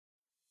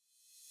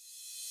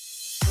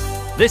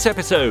This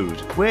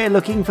episode, we're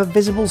looking for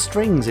visible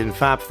strings in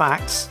Fab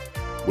Facts.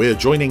 We're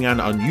joining an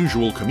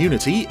unusual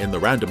community in the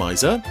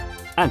randomizer.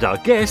 And our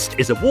guest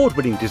is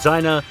award-winning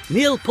designer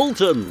Neil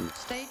Poulton.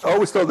 I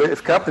always thought that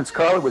if Captain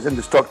Scarlet was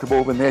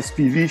indestructible, then the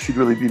SPV should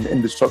really be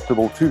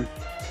indestructible too.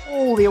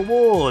 All the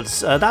awards.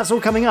 That's all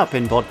coming up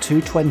in Pod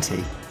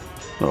 220.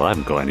 Well, I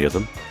haven't got any of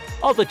them.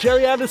 On the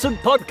Gerry Anderson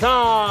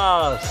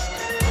Podcast!